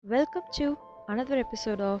Welcome to another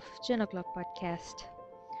episode of 10 o'clock podcast.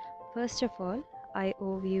 First of all, I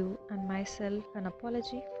owe you and myself an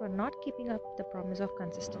apology for not keeping up the promise of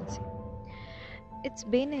consistency. It's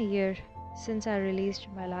been a year since I released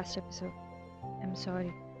my last episode. I'm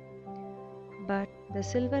sorry. But the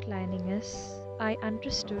silver lining is I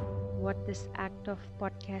understood what this act of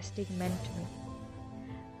podcasting meant to me.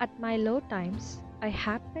 At my low times, I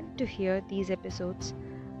happened to hear these episodes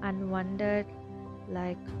and wondered,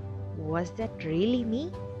 like, was that really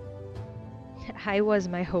me? I was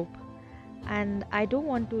my hope, and I don't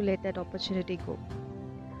want to let that opportunity go.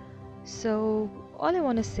 So, all I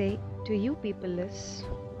want to say to you people is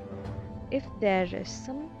if there is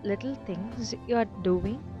some little things you are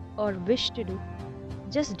doing or wish to do,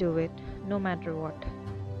 just do it no matter what.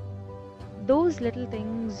 Those little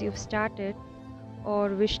things you've started or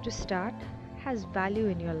wish to start has value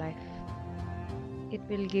in your life. It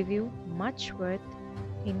will give you much worth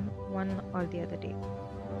in one or the other day.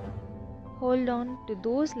 Hold on to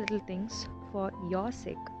those little things for your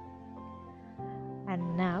sake.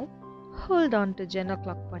 And now, hold on to Gen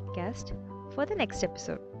O'Clock Podcast for the next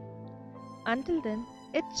episode. Until then,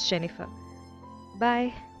 it's Jennifer.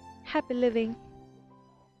 Bye. Happy living.